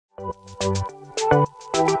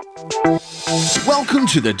Welcome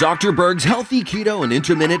to the Dr. Berg's Healthy Keto and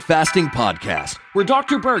Intermittent Fasting Podcast, where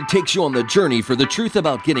Dr. Berg takes you on the journey for the truth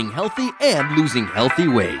about getting healthy and losing healthy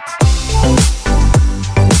weight.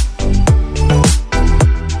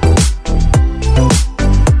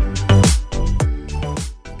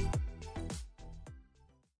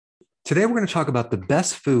 Today, we're going to talk about the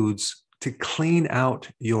best foods to clean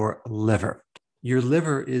out your liver. Your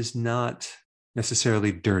liver is not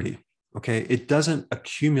necessarily dirty, okay? It doesn't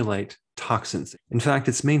accumulate toxins. In fact,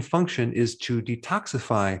 its main function is to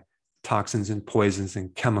detoxify toxins and poisons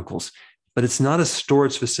and chemicals, but it's not a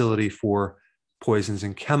storage facility for poisons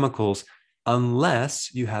and chemicals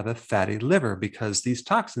unless you have a fatty liver, because these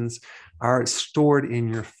toxins are stored in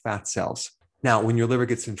your fat cells. Now, when your liver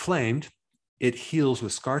gets inflamed, it heals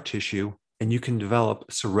with scar tissue, and you can develop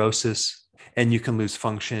cirrhosis, and you can lose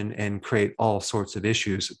function and create all sorts of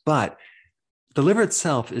issues. But the liver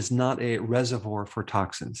itself is not a reservoir for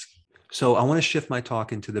toxins. So I want to shift my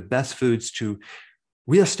talk into the best foods to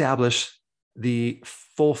reestablish the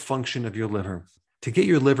full function of your liver, to get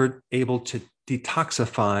your liver able to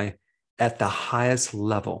detoxify at the highest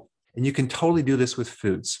level. And you can totally do this with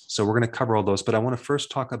foods. So we're going to cover all those, but I want to first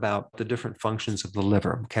talk about the different functions of the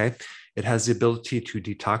liver, okay? It has the ability to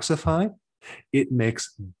detoxify. It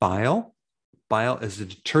makes bile. Bile is a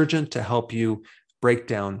detergent to help you break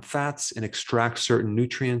down fats and extract certain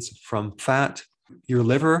nutrients from fat. Your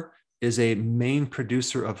liver is a main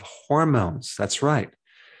producer of hormones. That's right.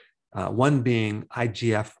 One being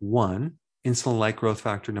IGF-1, insulin-like growth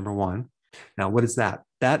factor number 1. Now, what is that?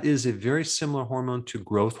 That is a very similar hormone to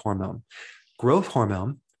growth hormone. Growth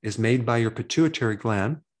hormone is made by your pituitary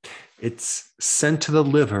gland. It's sent to the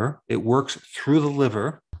liver. It works through the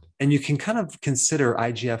liver. And you can kind of consider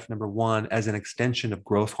IGF number 1 as an extension of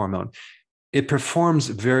growth hormone. It performs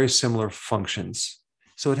very similar functions.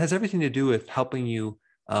 So it has everything to do with helping you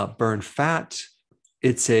burn fat.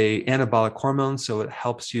 It's an anabolic hormone, so it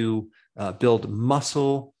helps you build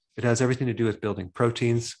muscle. It has everything to do with building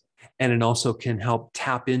proteins. And it also can help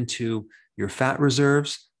tap into your fat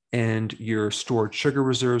reserves and your stored sugar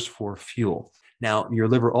reserves for fuel. Now, your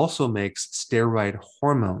liver also makes steroid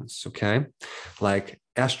hormones, okay, like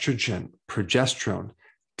estrogen, progesterone,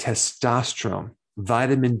 testosterone,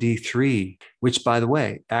 vitamin D3, which, by the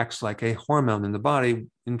way, acts like a hormone in the body.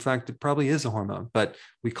 In fact, it probably is a hormone, but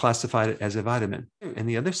we classified it as a vitamin. And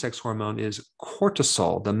the other sex hormone is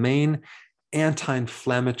cortisol, the main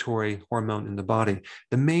anti-inflammatory hormone in the body,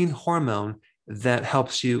 the main hormone that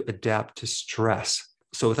helps you adapt to stress.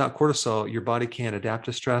 So without cortisol, your body can't adapt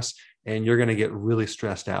to stress, and you're going to get really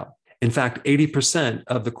stressed out. In fact, 80%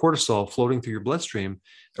 of the cortisol floating through your bloodstream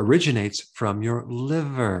originates from your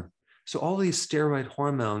liver. So all these steroid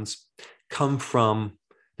hormones come from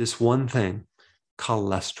this one thing,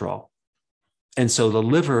 cholesterol. And so the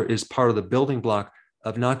liver is part of the building block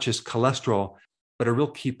of not just cholesterol, but a real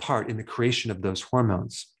key part in the creation of those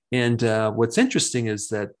hormones. And what's interesting is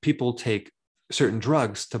that people take certain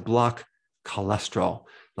drugs to block cholesterol,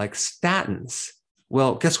 like statins.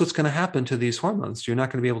 Well, guess what's going to happen to these hormones? You're not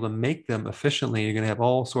going to be able to make them efficiently. You're going to have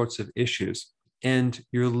all sorts of issues. And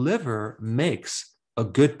your liver makes a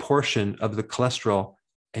good portion of the cholesterol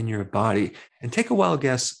in your body. And take a wild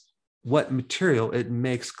guess what material it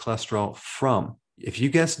makes cholesterol from. If you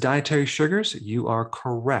guess dietary sugars, you are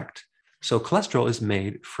correct. So cholesterol is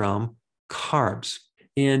made from carbs.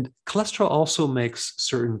 And cholesterol also makes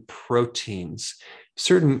certain proteins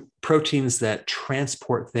that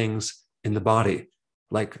transport things in the body,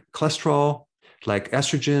 like cholesterol, like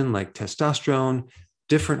estrogen, like testosterone,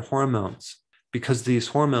 different hormones. Because these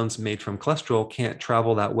hormones made from cholesterol can't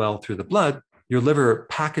travel that well through the blood, your liver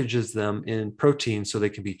packages them in protein so they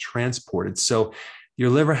can be transported. So your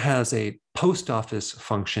liver has a post office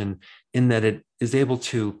function in that it is able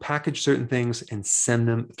to package certain things and send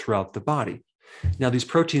them throughout the body. Now, these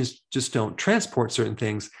proteins just don't transport certain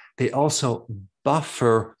things. They also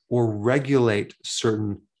buffer or regulate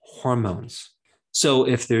certain hormones. So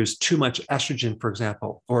if there's too much estrogen, for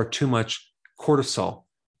example, or too much cortisol,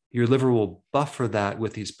 your liver will buffer that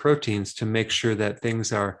with these proteins to make sure that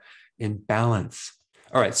things are in balance.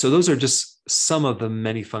 All right, so those are just some of the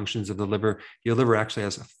many functions of the liver. Your liver actually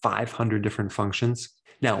has 500 different functions.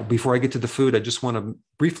 Now, before I get to the food, I just want to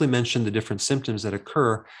briefly mention the different symptoms that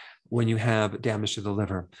occur when you have damage to the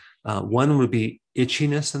liver. One would be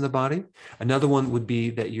itchiness in the body. Another one would be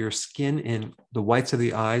that your skin and the whites of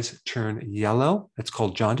the eyes turn yellow. That's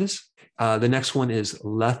called jaundice. The next one is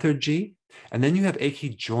lethargy. And then you have achy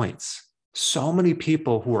joints. So many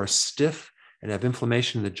people who are stiff and have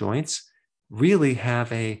inflammation in the joints really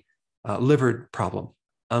have a liver problem.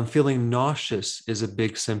 Feeling nauseous is a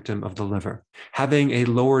big symptom of the liver. Having a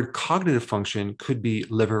lowered cognitive function could be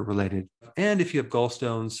liver related. And if you have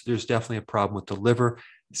gallstones, there's definitely a problem with the liver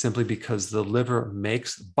simply because the liver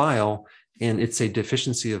makes bile and it's a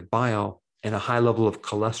deficiency of bile and a high level of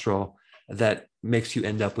cholesterol that makes you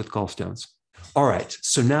end up with gallstones. All right,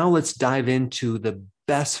 so now let's dive into the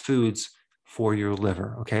best foods for your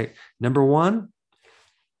liver, okay? Number one,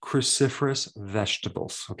 cruciferous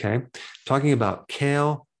vegetables, okay? Talking about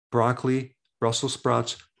kale, broccoli, Brussels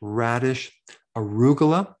sprouts, radish,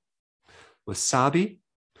 arugula, wasabi,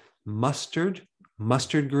 mustard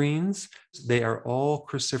greens. They are all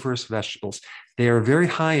cruciferous vegetables. They are very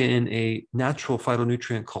high in a natural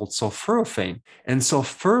phytonutrient called sulforaphane. And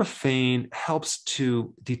sulforaphane helps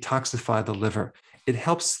to detoxify the liver. It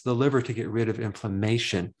helps the liver to get rid of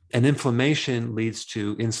inflammation. And inflammation leads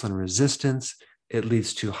to insulin resistance. It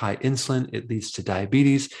leads to high insulin, it leads to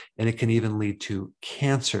diabetes, and it can even lead to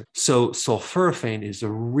cancer. So sulforaphane is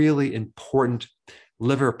a really important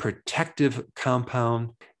liver protective compound,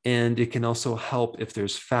 and it can also help if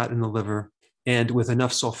there's fat in the liver. And with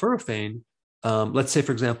enough sulforaphane, let's say,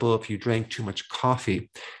 for example, if you drank too much coffee,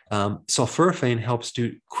 sulforaphane helps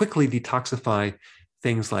to quickly detoxify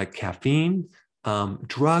things like caffeine,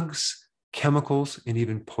 drugs, chemicals, and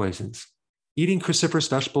even poisons. Eating cruciferous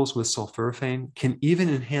vegetables with sulforaphane can even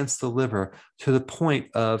enhance the liver to the point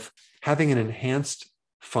of having an enhanced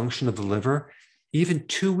function of the liver even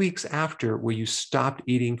 2 weeks after where you stopped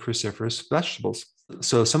eating cruciferous vegetables.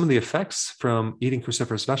 So some of the effects from eating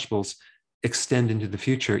cruciferous vegetables extend into the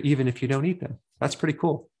future, even if you don't eat them. That's pretty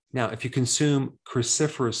cool. Now, if you consume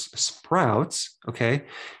cruciferous sprouts, okay,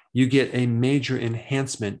 you get a major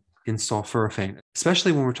enhancement in sulforaphane,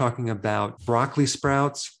 especially when we're talking about broccoli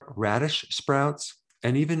sprouts, radish sprouts,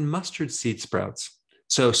 and even mustard seed sprouts.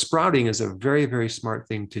 So sprouting is a very, very smart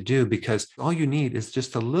thing to do because all you need is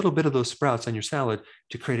just a little bit of those sprouts on your salad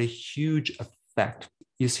to create a huge effect.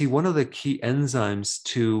 You see, one of the key enzymes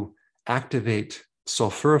to activate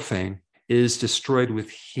sulforaphane is destroyed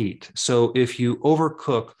with heat. So if you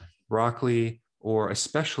overcook broccoli or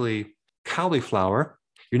especially cauliflower,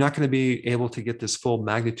 you're not going to be able to get this full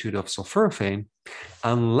magnitude of sulforaphane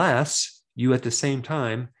unless you at the same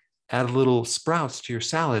time add a little sprouts to your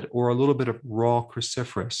salad or a little bit of raw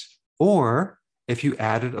cruciferous. Or if you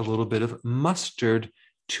added a little bit of mustard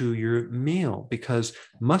to your meal, because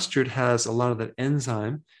mustard has a lot of that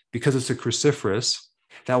enzyme, because it's a cruciferous,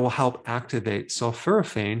 that will help activate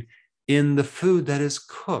sulforaphane in the food that is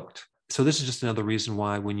cooked. So this is just another reason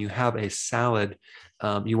why when you have a salad,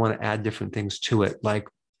 you want to add different things to it, like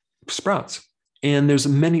sprouts. And there's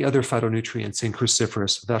many other phytonutrients in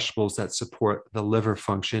cruciferous vegetables that support the liver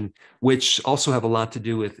function, which also have a lot to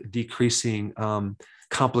do with decreasing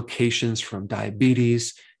complications from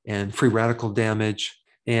diabetes and free radical damage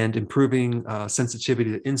and improving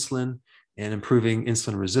sensitivity to insulin and improving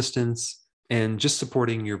insulin resistance and just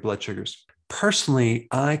supporting your blood sugars. Personally,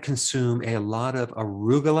 I consume a lot of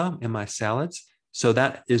arugula in my salads. So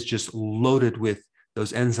that is just loaded with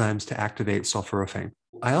those enzymes to activate sulforaphane.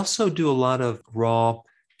 I also do a lot of raw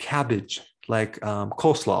cabbage, like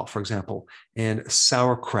coleslaw, for example, and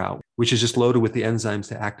sauerkraut, which is just loaded with the enzymes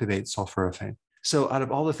to activate sulforaphane. So out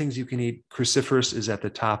of all the things you can eat, cruciferous is at the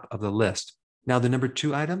top of the list. Now, the number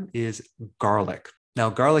 2 item is garlic. Now,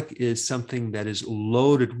 garlic is something that is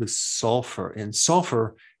loaded with sulfur, and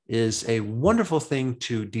sulfur is a wonderful thing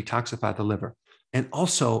to detoxify the liver and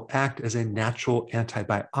also act as a natural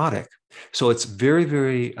antibiotic. So it's very,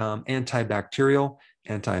 very antibacterial,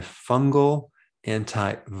 antifungal,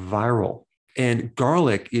 antiviral. And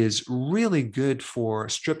garlic is really good for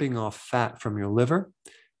stripping off fat from your liver.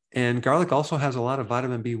 And garlic also has a lot of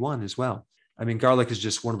vitamin B1 as well. I mean, garlic is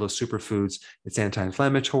just one of those superfoods. It's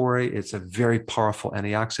anti-inflammatory. It's a very powerful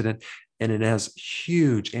antioxidant, and it has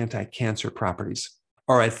huge anti-cancer properties.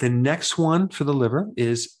 All right, the next one for the liver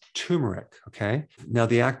is turmeric, okay? Now,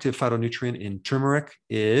 the active phytonutrient in turmeric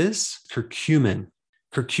is curcumin.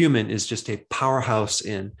 Curcumin is just a powerhouse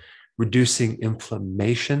in reducing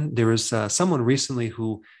inflammation. There was someone recently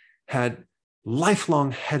who had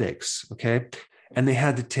lifelong headaches, okay? And they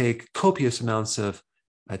had to take copious amounts of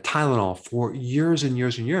Tylenol for years and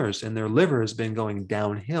years and years, and their liver has been going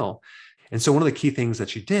downhill. And so one of the key things that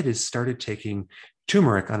she did is started taking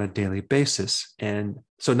turmeric on a daily basis. And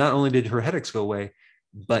so not only did her headaches go away,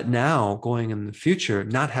 but now going in the future,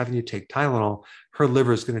 not having to take Tylenol, her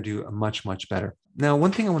liver is going to do much, much better. Now,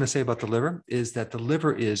 one thing I want to say about the liver is that the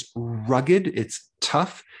liver is rugged. It's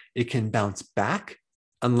tough. It can bounce back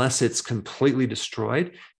unless it's completely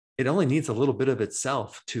destroyed. It only needs a little bit of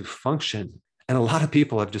itself to function. And a lot of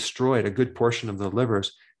people have destroyed a good portion of their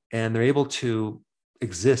livers, and they're able to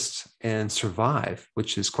exist and survive,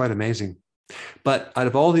 which is quite amazing. But out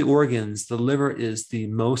of all the organs, the liver is the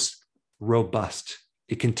most robust.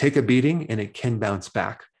 It can take a beating and it can bounce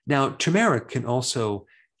back. Now, turmeric can also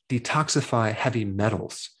detoxify heavy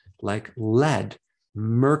metals like lead,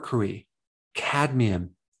 mercury,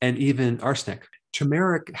 cadmium, and even arsenic.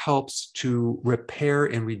 Turmeric helps to repair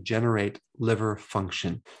and regenerate liver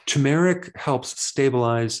function. Turmeric helps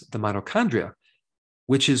stabilize the mitochondria,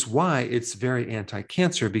 which is why it's very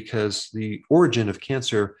anti-cancer, because the origin of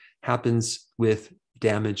cancer happens with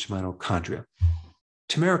damaged mitochondria.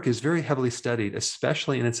 Turmeric is very heavily studied,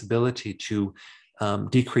 especially in its ability to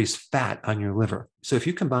decrease fat on your liver. So if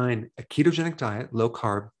you combine a ketogenic diet, low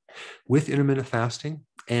carb, with intermittent fasting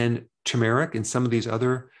and turmeric and some of these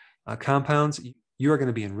other compounds, you are going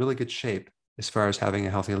to be in really good shape as far as having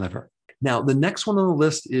a healthy liver. Now, the next one on the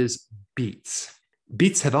list is beets.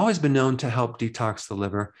 Beets have always been known to help detox the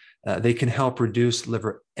liver. They can help reduce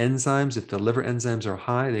liver enzymes. If the liver enzymes are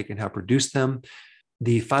high, they can help reduce them.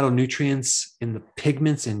 The phytonutrients in the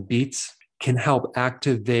pigments in beets can help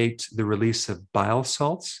activate the release of bile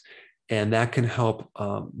salts, and that can help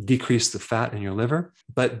decrease the fat in your liver.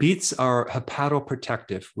 But beets are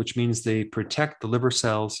hepatoprotective, which means they protect the liver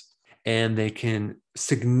cells and they can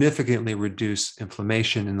significantly reduce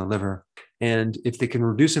inflammation in the liver. And if they can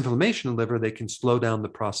reduce inflammation in the liver, they can slow down the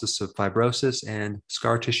process of fibrosis and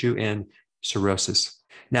scar tissue and cirrhosis.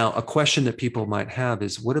 Now, a question that people might have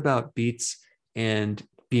is, what about beets and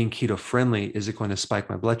being keto friendly? Is it going to spike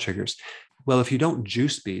my blood sugars? Well, if you don't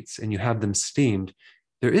juice beets and you have them steamed,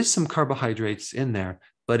 there is some carbohydrates in there,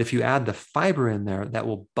 but if you add the fiber in there, that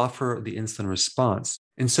will buffer the insulin response.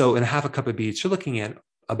 And so in a half a cup of beets, you're looking at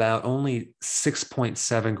about only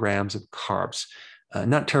 6.7 grams of carbs,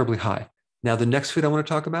 not terribly high. Now, the next food I want to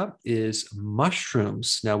talk about is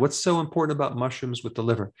mushrooms. Now, what's so important about mushrooms with the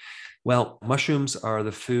liver? Well, mushrooms are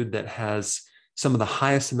the food that has some of the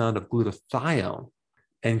highest amount of glutathione,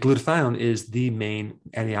 and glutathione is the main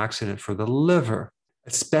antioxidant for the liver,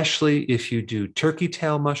 especially if you do turkey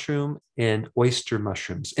tail mushroom and oyster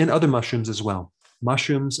mushrooms and other mushrooms as well.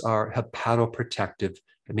 Mushrooms are hepatoprotective.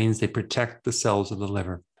 It means they protect the cells of the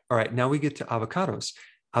liver. All right, now we get to avocados.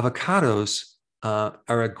 Avocados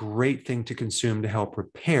are a great thing to consume to help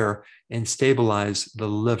repair and stabilize the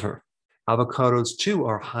liver. Avocados, too,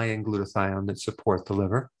 are high in glutathione that support the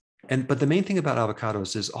liver. But the main thing about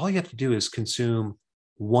avocados is all you have to do is consume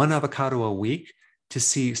one avocado a week to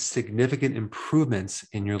see significant improvements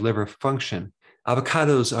in your liver function.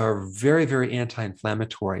 Avocados are very, very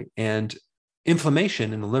anti-inflammatory, and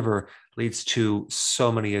inflammation in the liver leads to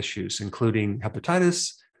so many issues, including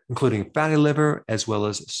hepatitis, including fatty liver, as well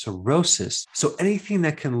as cirrhosis. So anything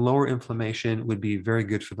that can lower inflammation would be very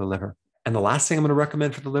good for the liver. And the last thing I'm going to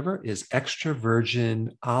recommend for the liver is extra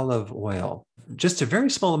virgin olive oil. Just a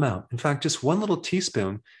very small amount. In fact, just one little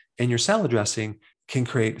teaspoon in your salad dressing can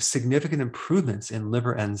create significant improvements in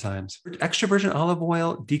liver enzymes. Extra virgin olive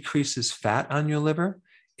oil decreases fat on your liver.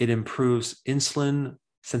 It improves insulin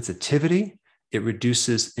sensitivity. It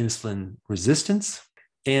reduces insulin resistance.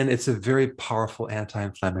 And it's a very powerful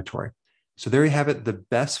anti-inflammatory. So there you have it, the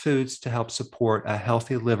best foods to help support a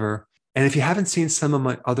healthy liver. And if you haven't seen some of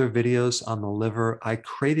my other videos on the liver, I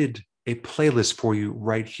created a playlist for you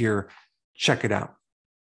right here. Check it out.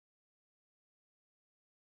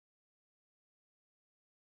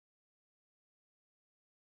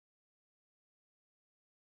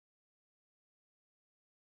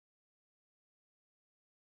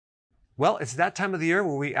 Well, it's that time of the year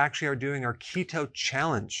where we actually are doing our keto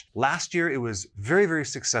challenge. Last year, it was very, very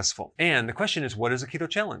successful. And the question is, what is a keto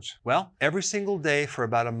challenge? Well, every single day for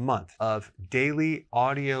about a month of daily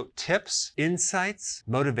audio tips, insights,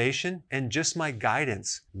 motivation, and just my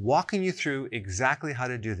guidance, walking you through exactly how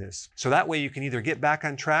to do this. So that way you can either get back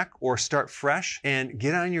on track or start fresh and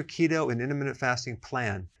get on your keto and intermittent fasting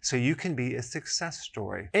plan so you can be a success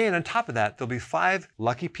story. And on top of that, there'll be 5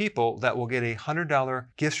 lucky people that will get a $100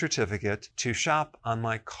 gift certificate to shop on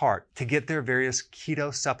my cart to get their various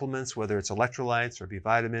keto supplements, whether it's electrolytes or B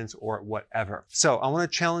vitamins or whatever. So I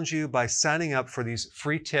want to challenge you by signing up for these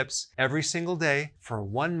free tips every single day for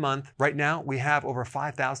 1 month. Right now, we have over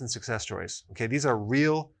 5,000 success stories. Okay, these are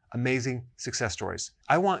real amazing success stories.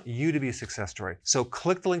 I want you to be a success story. So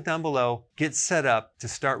click the link down below, get set up to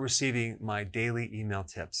start receiving my daily email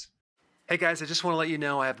tips. Hey guys, I just want to let you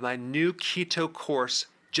know I have my new keto course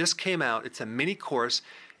just came out. It's a mini course.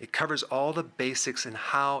 It covers all the basics and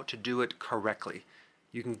how to do it correctly.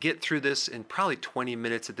 You can get through this in probably 20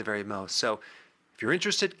 minutes at the very most. So if you're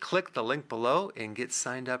interested, click the link below and get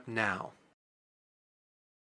signed up now.